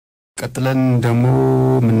ቀጥለን ደግሞ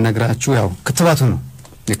ምን ነግራችሁ ያው ክትባቱ ነው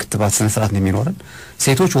የክትባት ስነ ስርዓት ነው የሚኖረን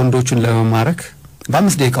ሴቶች ወንዶችን ለመማረክ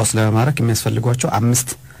በ5 ደቂቃ ውስጥ ለመማረክ የሚያስፈልጓቸው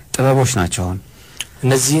 5 ጥበቦች ናቸው አሁን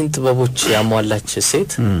እነዚህን ጥበቦች ያሟላች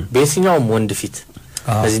ሴት በየትኛውም ወንድ ፊት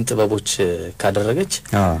እነዚህን ጥበቦች ካደረገች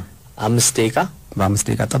 5 ደቂቃ በ5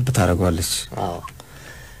 ደቂቃ ጠብ ታደርጋለች አዎ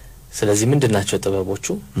ስለዚህ ምንድናቸው ጥበቦቹ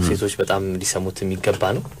ሴቶች በጣም ሊሰሙት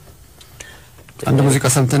የሚገባ ነው አንድ ሙዚቃ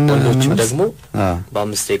ሰምተን ደግሞ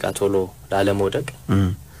በ5 ደቂቃ ቶሎ ላለመውደቅ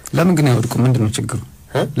ለምን ግን ያወድቁ ምንድነው ችግሩ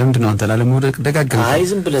ለምንድነው አንተ ላለመውደቅ ደጋግመህ አይ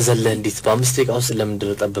ዝም ብለህ ዘለህ እንዴት በ5 ደቂቃ ውስጥ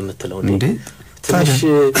ለምንድነው ጠብ የምትለው እንዴ ትንሽ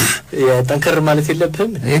የጠንከር ማለት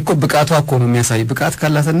የለብህም እኮ ብቃቷ እኮ ነው የሚያሳይ ብቃት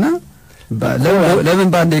ካላትና ለምን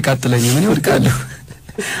በአንድ ደቂቃ አጥለኝ ምን ይወድቃለሁ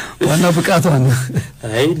ዋና ብቃቷ ነው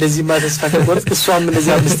አይ ለዚህ ማተስፋ ከቆርጥ እሷም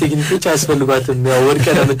ለዚህ 5 ቴክኒኮች አስፈልጓትም ያው ወድቀ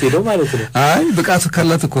ለምትሄደው ማለት ነው አይ ብቃቱ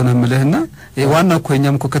ካላት እኮ ነው የምልህና ዋና እኮ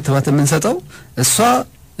እኛም እኮ ክትባት የምንሰጠው እሷ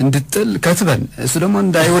እንድጥል ከትበን እሱ ደግሞ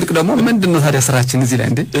እንዳይወድቅ ደግሞ ምንድነው ታዲያ ስራችን እዚህ ላይ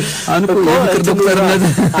እንዴ አንኮ የፍቅር ዶክተርነት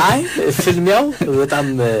አይ ፊልሚያው በጣም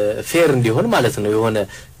ፌር እንዲሆን ማለት ነው የሆነ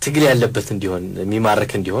ትግል ያለበት እንዲሆን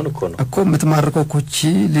የሚማርክ እንዲሆን እኮ የምትማርከው እኮ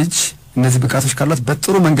ልጅ እነዚህ ብቃቶች ካላት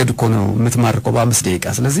በጥሩ መንገድ እኮ ነው የምትማርከው በ5 ደቂቃ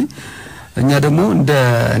ስለዚህ እኛ ደግሞ እንደ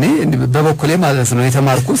እኔ በበኩሌ ማለት ነው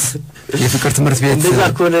የተማርኩት የፍቅር ትምህርት ቤት እንደዛ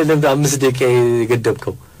ኮነ ለ5 ደቂቃ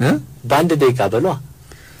የገደብከው በ1 ደቂቃ በሏ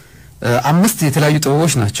 5 የተለያዩ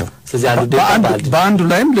ጥበቦች ናቸው ስለዚህ በአንዱ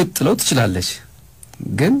ላይም ልጥለው ትችላለች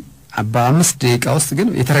ግን በ5 ደቂቃ ውስጥ ግን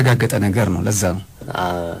የተረጋገጠ ነገር ነው ለዛ ነው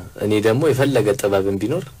እኔ ደግሞ የፈለገ ጥበብም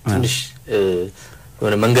ቢኖር ትንሽ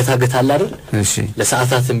ወነ መንገታገት አለ አይደል እሺ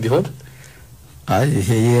ለሰዓታትም ቢሆን አይ ይሄ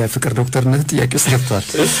የፍቅር ዶክተርነት ጥያቄ ውስጥ ገብቷል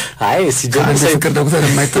አይ ሲጀምር ፍቅር ዶክተር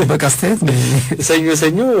የማይጠበቅ አስተያየት ነው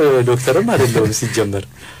ሰኞ ዶክተርም አይደለም ሲጀምር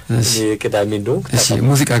እሺ ቅዳሜ ነው እሺ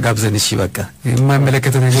ሙዚቃ ጋብዘን እሺ በቃ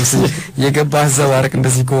የማይመለከተው ነገር የገባህ ዘባረቅ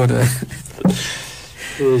እንደዚህ ከሆነ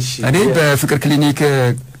እሺ እኔ በፍቅር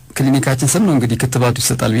ክሊኒካችን ስም ነው እንግዲህ ክትባቱ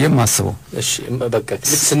ይሰጣል ብዬ ማስበው እሺ በቃ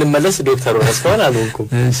ስንመለስ ዶክተር ወራስፋን አልሆንኩም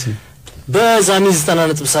እሺ በዛሚ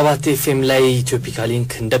 90.7 ኤፍኤም ላይ ኢትዮፒካ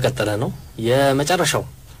ሊንክ እንደቀጠለ ነው የመጨረሻው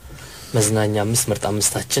መዝናኛ 5 ምርጥ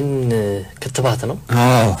 5ታችን ክትባት ነው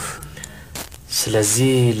አዎ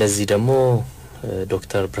ስለዚህ ለዚህ ደግሞ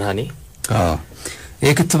ዶክተር ብርሃኔ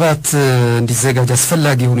የክትባት እንዲዘጋጅ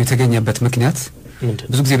አስፈላጊ ሆኖ የተገኘበት ምክንያት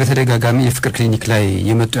ብዙ ጊዜ በተደጋጋሚ የፍቅር ክሊኒክ ላይ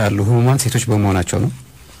የመጡ ያሉ ህሙማን ሴቶች በመሆናቸው ነው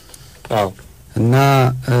አዎ እና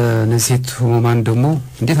እነዚህ ህሙማን ደግሞ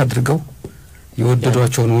እንዴት አድርገው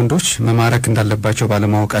የወደዷቸውን ወንዶች መማረክ እንዳለባቸው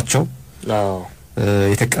ባለማወቃቸው አዎ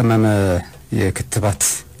የተቀመመ የክትባት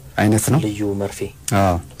አይነት ነው ልዩ መርፌ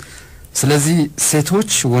አዎ ስለዚህ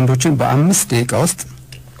ሴቶች ወንዶችን በ5 ደቂቃ ውስጥ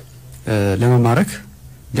ለመማረክ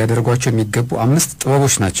ሊያደርጓቸው የሚገቡ 5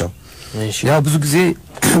 ጥበቦች ናቸው ያው ብዙ ጊዜ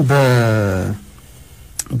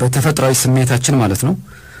በተፈጥሯዊ ስሜታችን ማለት ነው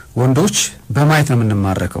ወንዶች በማየት ነው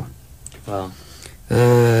የምንማረከው አዎ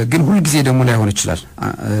ግን ሁሉ ጊዜ ደግሞ ላይሆን ይችላል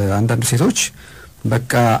አንዳንድ ሴቶች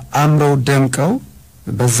በቃ አምረው ደምቀው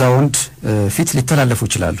በዛ ወንድ ፊት ሊተላለፉ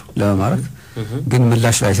ይችላሉ ለማረክ ግን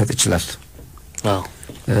ምላሽ ላይሰጥ ይችላል አዎ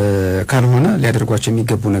ካልሆነ ሊያደርጓቸው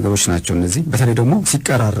የሚገቡ ነገሮች ናቸው እነዚህ በተለይ ደግሞ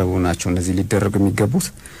ሲቀራረቡ ናቸው እነዚህ ሊደረጉ የሚገቡት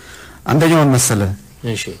አንደኛው መሰለ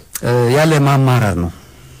እሺ ያለ ማማራር ነው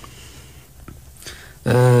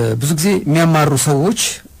ብዙ ጊዜ የሚያማሩ ሰዎች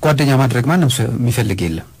ጓደኛ ማድረግ ማንም ሰው የሚፈልግ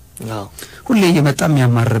የለም አዎ ሁሌ እየመጣ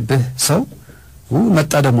የሚያማርብህ ሰው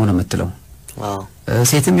መጣ ደሞ ነው የምትለው አዎ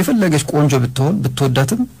ሴትም የፈለገች ቆንጆ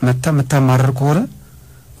ብትወዳትም መታማረር ከሆነ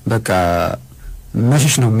በቃ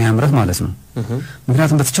መሽሽ ነው የሚያምርህ ማለት ነው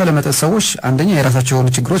ምክንያቱም በተቻለ መጠን ሰዎች አንደኛ የራሳቸው የሆኑ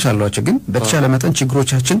ችግሮች አሏቸው ግን በተቻለ መጠን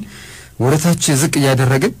ችግሮቻችን ወደታች ዝቅ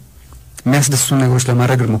ያደረግን የሚያስደስቱ ነገሮች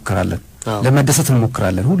ለማድረግ እንሞክራለን ለመደሰት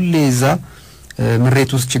እንሞክራለን ሁሌ እዛ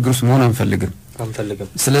ምሬት ውስጥ ችግር ውስጥ መሆን አንፈልግም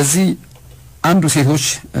ስለዚህ አንዱ ሴቶች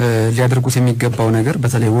ሊያደርጉት የሚገባው ነገር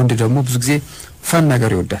በተለይ ወንድ ደግሞ ብዙ ጊዜ ፈን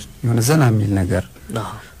ነገር ይወዳል የሆነ ዘና የሚል ነገር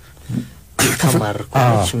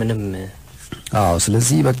ተማርኮች ምንም አዎ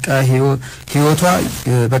ስለዚህ በቃ ህይወቷ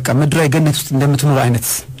በቃ ምድራዊ ገነት ውስጥ እንደምትኖር አይነት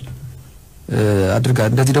አድርጋ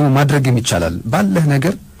እንደዚህ ደግሞ ማድረግም ይቻላል ባለህ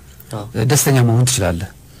ነገር ደስተኛ መሆን ትችላለህ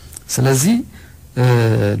ስለዚህ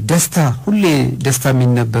ደስታ ሁሌ ደስታ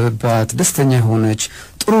የሚነበብባት ደስተኛ ሆነች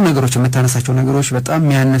ጥሩ ነገሮች የምታነሳቸው ነገሮች በጣም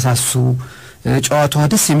የሚያነሳሱ ጨዋታዋ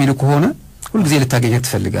ደስ የሚሉ ከሆነ ሁሉ ጊዜ ልታገኛት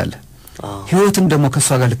ትፈልጋለህ ህይወትን ደግሞ ከሷ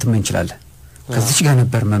ጋር ልትመኝ ይችላል ከዚች ጋር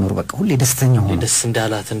ነበር መኖር በቃ ሁሌ ደስተኛ ሆነ ደስ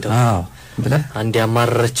እንዳላት እንደው አዎ ብለ አንድ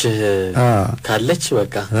ያማረች ካለች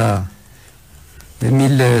በቃ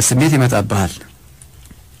የሚል ስሜት ይመጣብሃል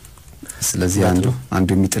ስለዚህ አንዱ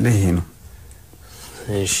የሚጥልህ ይሄ ነው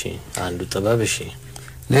እሺ አንዱ ጥበብ እሺ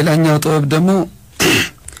ሌላኛው ጥበብ ደግሞ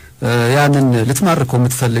ያንን ልትማርከው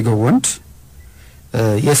የምትፈልገው ወንድ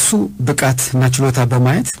የሱ ብቃትና ችሎታ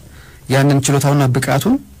በማየት ያንን ችሎታውና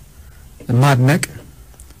ብቃቱን ማድነቅ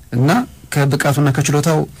እና ከብቃቱና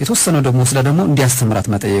ከችሎታው የተወሰነው ደግሞ ስለ ደግሞ እንዲያስተምራት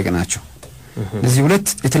መጠየቅ ናቸው። እነዚህ ሁለት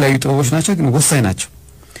የተለያዩ ጥበቦች ናቸው፣ ግን ወሳኝ ናቸው።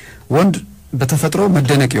 ወንድ በተፈጥሮ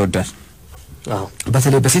መደነቅ ይወዳል።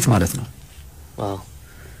 በተለይ በሴት ማለት ነው።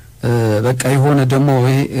 በቃ የሆነ ደግሞ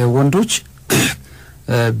ወንዶች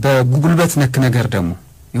በጉልበት ነክ ነገር ደግሞ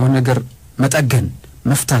የሆነ ነገር መጠገን፣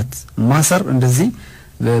 መፍታት፣ ማሰር እንደዚህ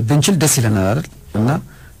ብንችል ደስ ይለናል አይደል? እና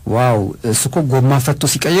ዋው እሱኮ ጎማ ፈቶ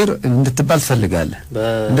ሲቀየር እንድትባል ትፈልጋለህ።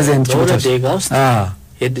 እንደዚህ አይነት ችሎታዎች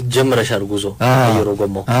ሄድ ጀምረሻል ጉዞ አየሮ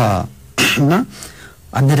ጎማው እና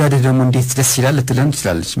አነዳደ ደግሞ እንዴት ደስ ይላል ልትለን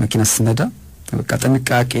ትችላለች። መኪና ስትነዳ በቃ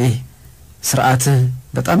ጥንቃቄ፣ ስርዓት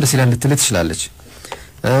በጣም ደስ ይላል ልትል ትችላለች።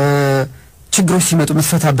 ችግሮች ሲመጡ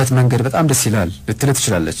መስፈታበት መንገድ በጣም ደስ ይላል ልትል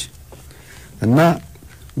ትችላለች። እና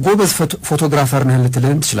ጎበዝ ፎቶግራፈር ነህ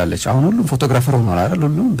ልትልን ትችላለች። አሁን ሁሉም ፎቶግራፈር ሆኗል አይደል?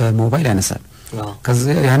 ሁሉም በሞባይል ያነሳል።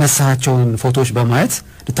 ከዚህ ያነሳቸውን ፎቶዎች በማየት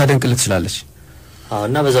ልታደንቅልህ ትችላለች።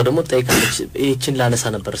 እና በዛው ደግሞ ጠይቃለች፣ እቺን ላነሳ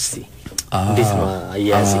ነበር እስቲ እንዴት ነው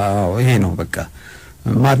አያያዚ? ይሄ ነው በቃ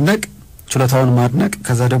ማድነቅ፣ ችሎታውን ማድነቅ።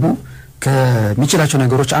 ከዛ ደግሞ ከሚችላቸው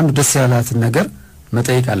ነገሮች አንዱ ደስ ያላትን ነገር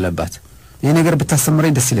መጠየቅ አለባት። ይሄ ነገር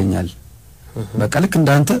ብታስተምረኝ ደስ ይለኛል፣ በቃ ልክ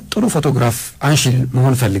እንዳንተ ጥሩ ፎቶግራፍ አንሺ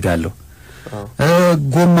መሆን ፈልጋለሁ።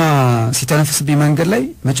 ጎማ ሲተነፍስብኝ መንገድ ላይ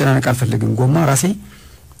መጨናነቅ አልፈልግም፣ ጎማ ራሴ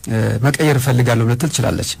መቀየር ፈልጋለሁ ልትል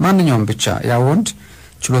ትችላለች። ማንኛውም ብቻ ያ ወንድ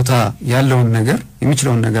ችሎታ ያለውን ነገር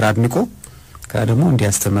የሚችለውን ነገር አድንቆ ከደግሞ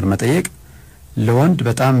እንዲያስተምር መጠየቅ ለወንድ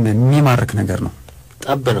በጣም የሚማርክ ነገር ነው።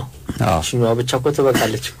 ጠብ ነው። እሺኛው ብቻ እኮ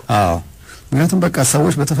ተበቃለች እኮ። ምክንያቱም በቃ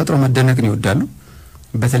ሰዎች በተፈጥሮ መደነቅን ይወዳሉ።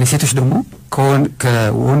 በተለይ ሴቶች ደግሞ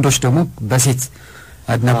ከወንዶች ደግሞ በሴት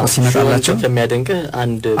አድናቆት ሲመጣላቸው ከሚያደንቅ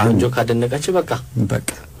አንድ ቆንጆ ካደነቃቸው በቃ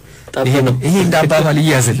ይሄ እንዳባባል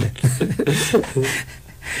ይያዝልህ።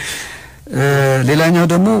 ሌላኛው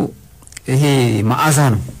ደግሞ ይሄ መዓዛ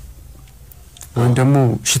ነው ወይም ደግሞ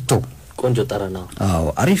ሽቶ፣ ቆንጆ ጠረና።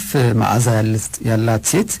 አሪፍ መዓዛ ያላት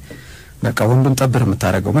ሴት በቃ ወንዱን ጠብር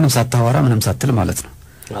የምታረገው ምንም ሳታወራ ምንም ሳትል ማለት ነው።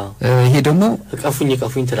 ይሄ ደግሞ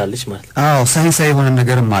ቀፉኝ ትላለች ማለት ነው። ሳይንሳዊ የሆነ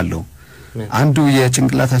ነገርም አለው። አንዱ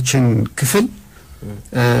የጭንቅላታችን ክፍል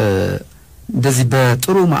እንደዚህ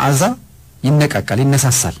በጥሩ መዓዛ ይነቃቃል፣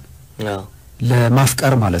 ይነሳሳል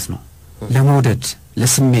ለማፍቀር ማለት ነው፣ ለመውደድ፣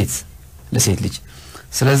 ለስሜት ለሴት ልጅ።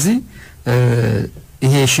 ስለዚህ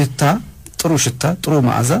ይሄ ሽታ ጥሩ ሽታ ጥሩ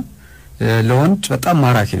መዓዛ ለወንድ በጣም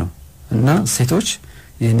ማራኪ ነው እና ሴቶች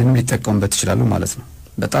ይሄንንም ሊጠቀሙበት ይችላሉ ማለት ነው።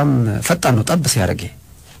 በጣም ፈጣን ነው ጠብ ሲያረግ።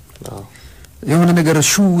 የሆነ ነገር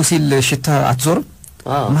ሹ ሲል ሽታ አትዞርም።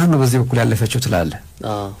 ማን ነው በዚህ በኩል ያለፈችው ትላለህ።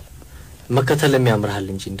 መከተል የሚያምርሃል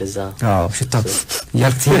እንጂ እንደዛ ሽታ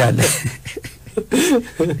ያልክ ትሄዳለህ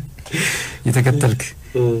የተከተልክ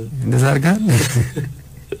እንደዛ አርጋል።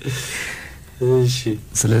 እሺ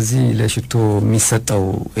ስለዚህ ለሽቶ የሚሰጠው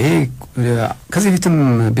ይሄ ከዚህ ፊትም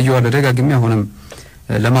ብየዋለሁ ደጋግሜ አሁንም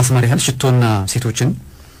ለማስመር ያህል ሽቶና ሴቶችን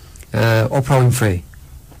ኦፕራ ዊንፍሬ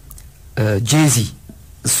ጄዚ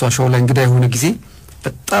እሷ ሾው ላይ እንግዳ የሆነ ጊዜ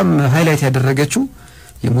በጣም ሃይላይት ያደረገችው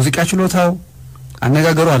የሙዚቃ ችሎታው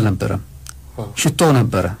አነጋገሩ አልነበረም፣ ሽቶው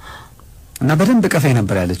ነበረ እና በደንብ ቀፈይ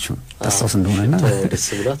ነበር ያለችው ታስታውስ እንደሆነና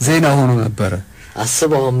ዜና ሆኖ ነበር።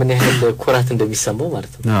 አስበው ምን ያህል ኩራት እንደሚሰማው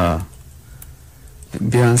ማለት ነው።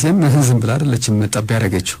 ቢያንስም ዝም ብላ አይደለችም ጠብ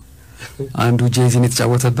ያደረገችው። አንዱ ጄዚን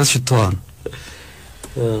የተጫወተበት ሽቶዋ ነው።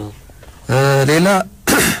 ሌላ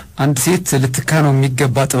አንድ ሴት ልትካነው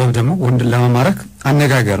የሚገባ ጥበብ ደግሞ ወንድ ለማማረክ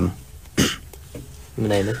አነጋገር ነው።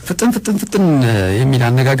 ምን አይነት ፍጥን የሚል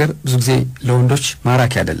አነጋገር ብዙ ጊዜ ለወንዶች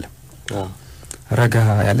ማራኪ አይደለም። ረጋ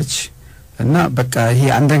ያለች እና በቃ ይሄ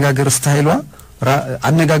አነጋገር ስታይሏ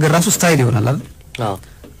አነጋገር ራሱ ስታይል ይሆናል አይደል?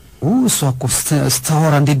 እሷ እኮ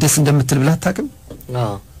ስታወራ እንዴት ደስ እንደምትል ብላ አታውቅም?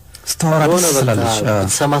 ስታወራ ደስ ስላለች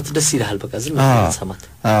ሰማት ደስ ይላል። በቃ ዝም ሰማት።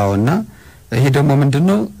 እና ይሄ ደግሞ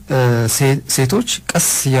ምንድነው ሴቶች ቀስ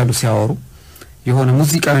እያሉ ሲያወሩ የሆነ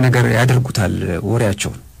ሙዚቃዊ ነገር ያደርጉታል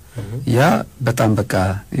ወሬያቸውን። ያ በጣም በቃ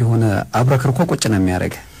የሆነ አብረክርኮ ቁጭ ነው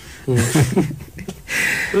የሚያደርግ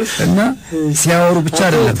እና ሲያወሩ ብቻ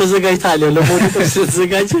አይደለም ተዘጋጅታል ለሞዲቶ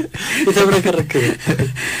ተዘጋጅ የተብረከረከ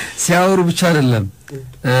ሲያወሩ ብቻ አይደለም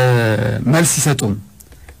መልስ ይሰጡም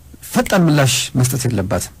ፈጣን ምላሽ መስጠት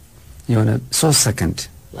የለባትም። የሆነ 3 ሰከንድ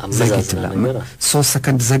ዘግይት ብላ 3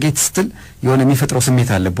 ሰከንድ ዘግይት ስትል የሆነ የሚፈጥረው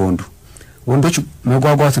ስሜት አለ በወንዱ። ወንዶች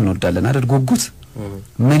መጓጓት እንወዳለን አይደል? ጉጉት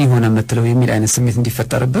ምን ይሆነ የምትለው የሚል አይነት ስሜት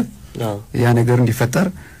እንዲፈጠርበት ያ ነገር እንዲፈጠር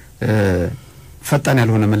ፈጣን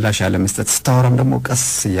ያልሆነ ምላሽ ያለ መስጠት። ስታወራም ደግሞ ቀስ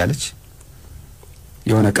እያለች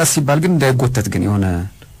የሆነ ቀስ ሲባል ግን እንዳይጎተት ግን የሆነ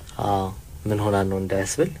ምን ሆና ነው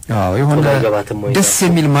እንዳያስብል የሆነ ደስ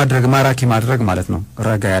የሚል ማድረግ ማራኪ ማድረግ ማለት ነው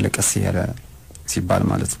ረጋ ያለ ቀስ ያለ ሲባል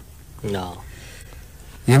ማለት ነው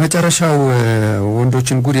የመጨረሻው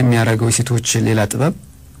ወንዶችን ጉድ የሚያረጋው ሴቶች ሌላ ጥበብ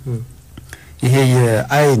ይሄ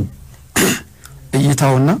የአይን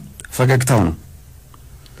እይታውና ፈገግታው ነው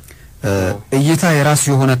እይታ የራሱ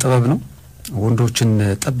የሆነ ጥበብ ነው ወንዶችን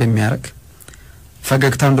ጠብ የሚያረግ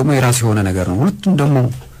ፈገግታም ደግሞ የራሱ የሆነ ነገር ነው ሁለቱም ደግሞ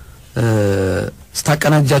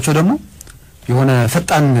ስታቀናጃቸው ደግሞ የሆነ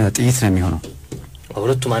ፈጣን ጥይት ነው የሚሆነው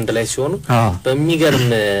ሁለቱም አንድ ላይ ሲሆኑ በሚገርም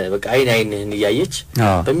በቃ አይንህን ያያየች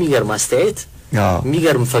በሚገርም አስተያየት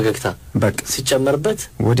የሚገርም ፈገግታ በቃ ሲጨመርበት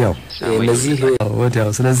ወዲያው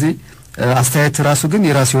ስለዚህ አስተያየት ራሱ ግን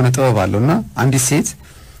የራሱ የሆነ ጥበብ አለውና አንዲት ሴት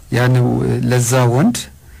ያን ለዛ ወንድ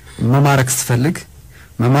መማረክ ስትፈልግ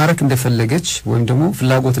መማረክ እንደፈለገች ወይም ደግሞ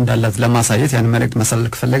ፍላጎት እንዳላት ለማሳየት ያን መልእክት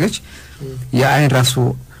መሰለክ ፈለገች የአይን ራሱ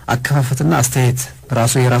አከፋፈትና አስተያየት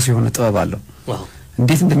ራሱ የራሱ የሆነ ጥበብ አለው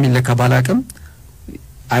እንዴት እንደሚለካ ባላቅም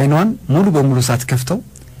አይኗን ሙሉ በሙሉ ሳትከፍተው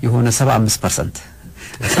የሆነ 75%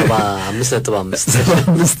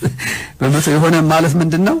 75.5 በመቶ የሆነ ማለት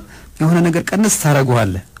ምንድነው የሆነ ነገር ቀነስ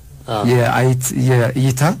ታረጋዋለ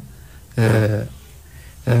የእይታ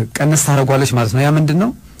ቀነስ ታረጋዋለች ማለት ነው ያ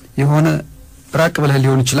ምንድነው የሆነ ራቅ ብለህ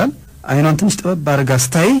ሊሆን ይችላል አይኗን ትንሽ ጥበብ አድርጋ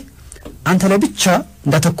ስታይ አንተ ላይ ብቻ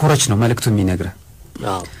እንዳተኮረች ነው መልእክቱ የሚነግረው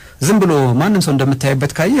ዝም ብሎ ማንንም ሰው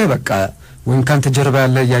እንደምታይበት ካየ በቃ ወይም ካንተ ጀርባ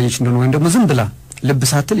ያለ ያየች እንደሆነ ወይም ደግሞ ዝም ብላ ልብ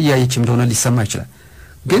ሳትል ያየች እንደሆነ ሊሰማ ይችላል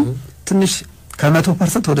ግን ትንሽ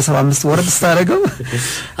ከ100% ወደ 75 ወረድ ስታረገው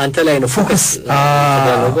አንተ ላይ ነው ፎከስ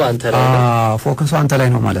ተደረገው አንተ ላይ ነው ፎከሱ አንተ ላይ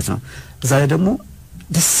ነው ማለት ነው እዛ ላይ ደግሞ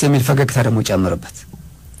ደስ የሚል ፈገግታ ደግሞ ጨምርበት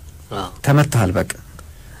ተመታል በቃ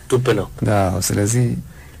ዱብ ነው ስለዚህ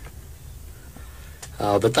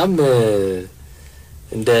በጣም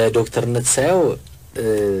እንደ ዶክተርነት ሳይው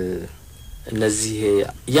እነዚህ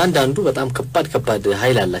ያንዳንዱ በጣም ከባድ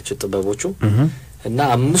ኃይል አላቸው ጥበቦቹ እና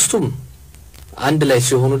አምስቱም አንድ ላይ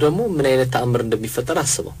ሲሆኑ ደግሞ ምን አይነት ተአምር እንደሚፈጠር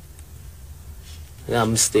አስበው እና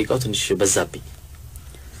 5 ደቂቃው ትንሽ በዛብኝ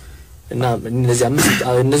እና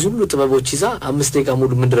እነዚህ ሁሉ ጥበቦች ይዛ 5 ደቂቃ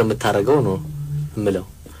ሙሉ ምንድነው የምታረገው ነው እምለው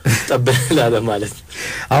ተበላለ ማለት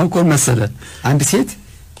አሁን ኮን መሰለ አንድ ሴት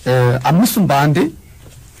አምስቱም በአንዴ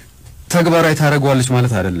ተግባራዊ ታረጋዋለች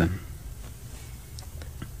ማለት አይደለም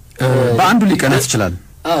በአንዱ ሊቀናት ይችላል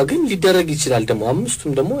ግን ሊደረግ ይችላል ደግሞ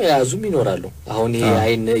አምስቱም ደግሞ ያዙም ይኖራሉ አሁን ይሄ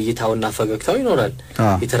አይን እይታውና ፈገግታው ይኖራል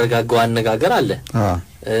የተረጋጋው አነጋገር አለ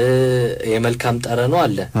የመልካም ጠረኑ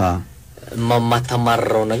አለ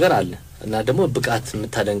ማማታማረው ነገር አለ እና ደግሞ ብቃት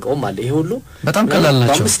የምታደንቀውም አለ ይሄ ሁሉ በጣም ቀላል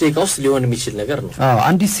ናቸው በ5 ደቂቃ ውስጥ ሊሆን የሚችል ነገር ነው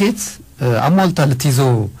አንዲት ሴት አሟልታ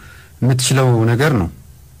ልትይዘው የምትችለው ነገር ነው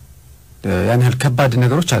ያን ያህል ከባድ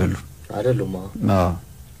ነገሮች አይደሉም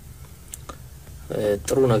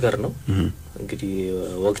ጥሩ ነገር ነው እንግዲህ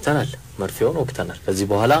ወቅተናል መርፌውን ወቅተናል ከዚህ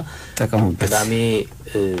በኋላ ተቀሙበት ቅዳሜ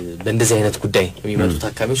በእንደዚህ አይነት ጉዳይ የሚመጡ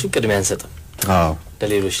ታካሚዎችን ቅድሚያ አንሰጥም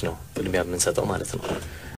ለሌሎች ነው ቅድሚያ የምንሰጠው ማለት ነው